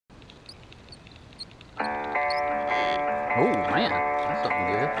Oh man, that's something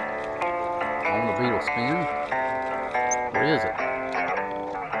good. On the beetle spin. What is it?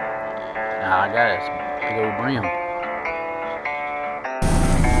 Ah, I got it. It's a big old brim.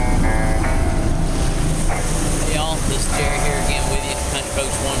 Hey y'all, this is Jerry here again with you, Country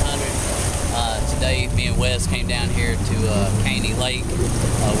Folks 100. Today, me and Wes came down here to Caney Lake. We're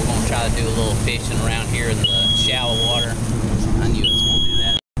going to try to do a little fishing around here in the shallow water. I knew it was going to do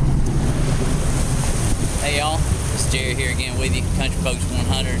that. Hey y'all, this is Jerry here again with you, Country Folks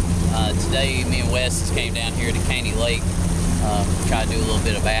 100. Today, me and Wes came down here to Caney Lake. Try to do a little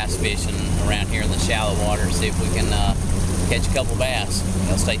bit of bass fishing around here in the shallow water. See if we can catch a couple bass.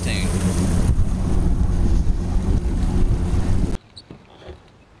 Y'all stay tuned.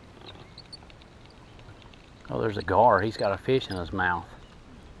 Oh, there's a gar. He's got a fish in his mouth.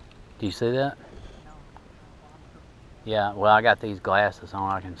 Do you see that? Yeah, well, I got these glasses on.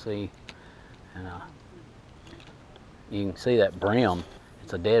 I can see. And you can see that brim.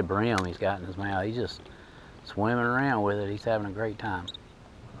 It's a dead brim he's got in his mouth. He's just swimming around with it. He's having a great time.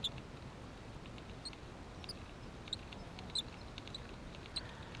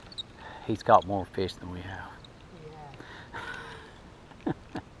 He's caught more fish than we have.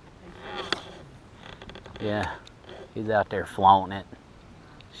 Yeah, he's out there flaunting it,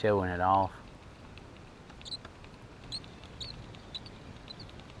 showing it off.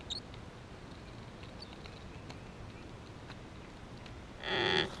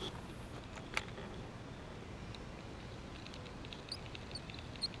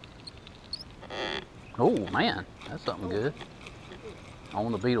 Oh man, that's something good.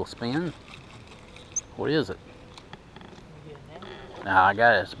 On the beetle spin. What is it? Nah, I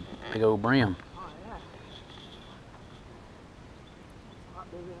got it. It's a big old brim.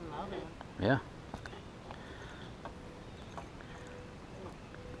 Yeah.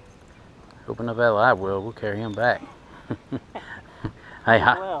 Open up that live well, we'll carry him back. Hey,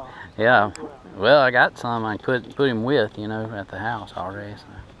 yeah. Well, I got some I put him with, you know, at the house already. So.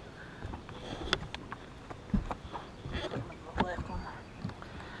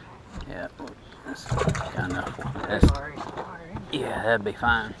 Yeah, that's kind of yeah, that'd be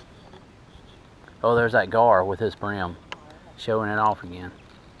fine. Oh, there's that gar with his brim, showing it off again.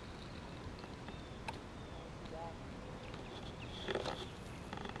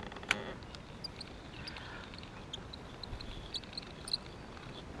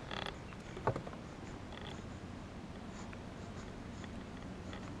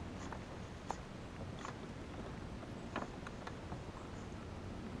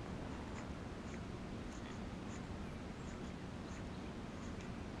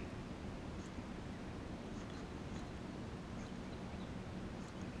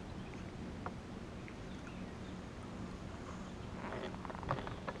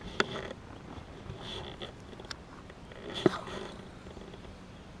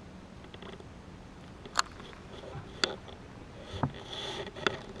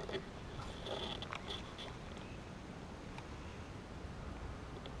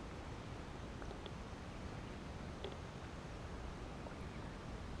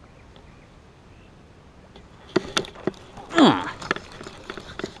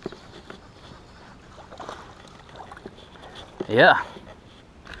 Yeah,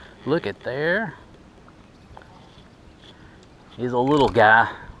 look at there. He's a little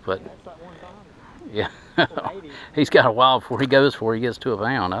guy, but yeah, he's got a while before he gets to a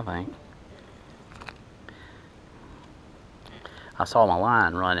pound, I think. I saw my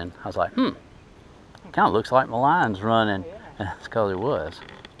line running. I was like, kind of looks like my line's running. That's because it was.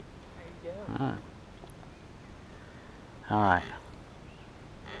 All right. All right.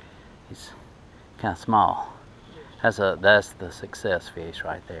 He's kind of small. That's the success fish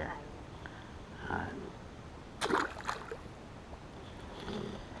right there. All right.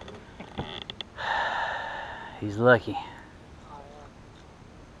 He's lucky.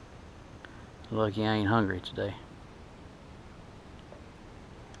 Lucky I ain't hungry today.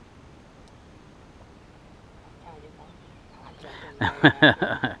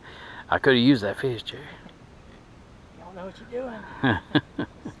 I could have used that fish, Jerry. You don't know what you're doing.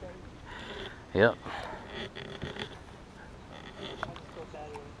 Yep.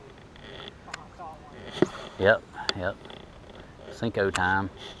 Yep, yep. Cinco time.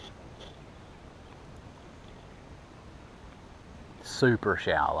 Super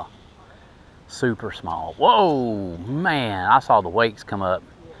shallow. Super small. Whoa, man. I saw the wakes come up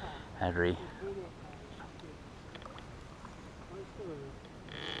after he.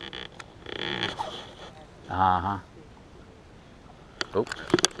 Uh-huh. Oh.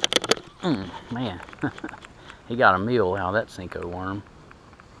 Man. He got a meal out of that Cinco worm.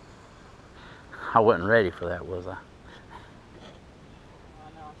 I wasn't ready for that, was I? I know,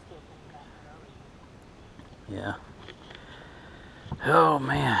 I'm still thinking about it. Yeah. Oh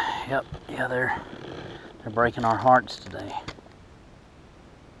man, yep, yeah, they're breaking our hearts today.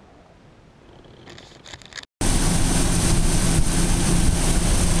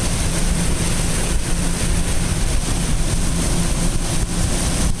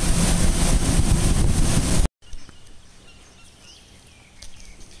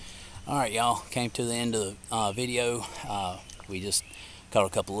 Alright y'all, came to the end of the video. We just caught a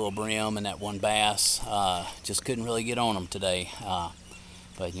couple little brim and that one bass. Just couldn't really get on them today.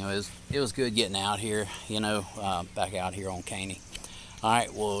 But you know, it was good getting out here, you know, back out here on Caney.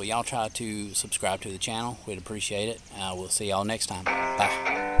 Alright, well y'all try to subscribe to the channel. We'd appreciate it. We'll see y'all next time. Bye.